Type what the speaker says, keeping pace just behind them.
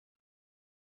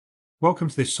Welcome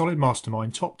to this Solid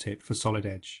Mastermind top tip for Solid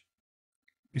Edge.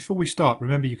 Before we start,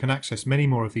 remember you can access many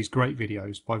more of these great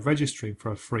videos by registering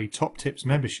for a free Top Tips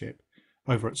membership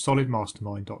over at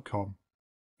solidmastermind.com.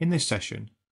 In this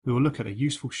session, we will look at a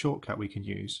useful shortcut we can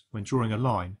use when drawing a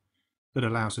line that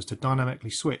allows us to dynamically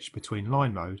switch between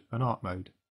line mode and arc mode.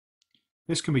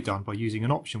 This can be done by using an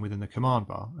option within the command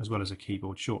bar as well as a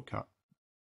keyboard shortcut.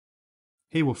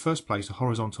 Here we'll first place a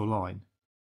horizontal line,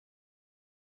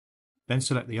 then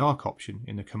select the arc option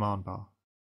in the command bar.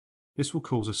 This will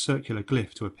cause a circular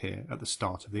glyph to appear at the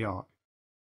start of the arc.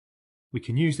 We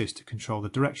can use this to control the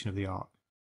direction of the arc.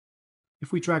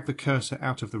 If we drag the cursor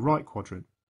out of the right quadrant,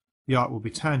 the arc will be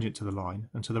tangent to the line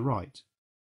and to the right.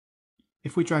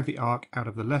 If we drag the arc out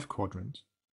of the left quadrant,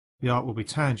 the arc will be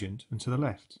tangent and to the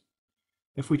left.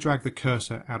 If we drag the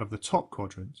cursor out of the top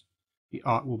quadrant, the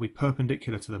arc will be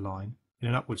perpendicular to the line in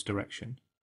an upwards direction.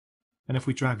 And if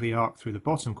we drag the arc through the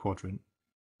bottom quadrant,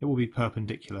 it will be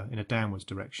perpendicular in a downwards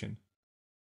direction.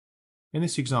 In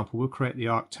this example, we'll create the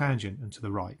arc tangent and to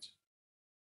the right.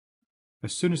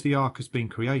 As soon as the arc has been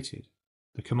created,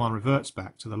 the command reverts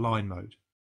back to the line mode,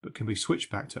 but can be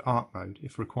switched back to arc mode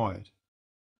if required.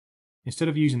 Instead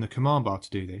of using the command bar to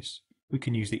do this, we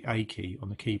can use the A key on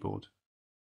the keyboard.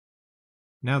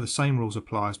 Now the same rules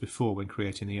apply as before when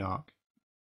creating the arc.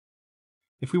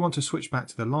 If we want to switch back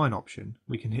to the line option,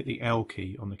 we can hit the L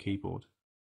key on the keyboard.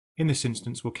 In this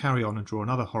instance, we'll carry on and draw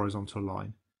another horizontal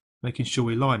line, making sure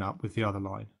we line up with the other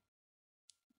line.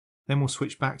 Then we'll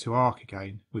switch back to arc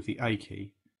again with the A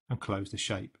key and close the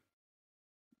shape.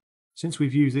 Since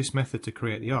we've used this method to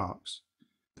create the arcs,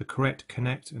 the correct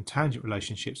connect and tangent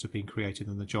relationships have been created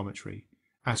in the geometry,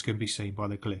 as can be seen by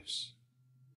the glyphs.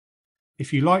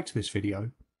 If you liked this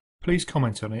video, please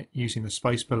comment on it using the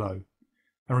space below,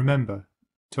 and remember,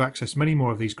 to access many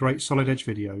more of these great Solid Edge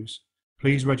videos,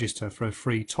 please register for a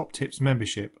free Top Tips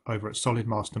membership over at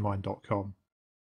solidmastermind.com.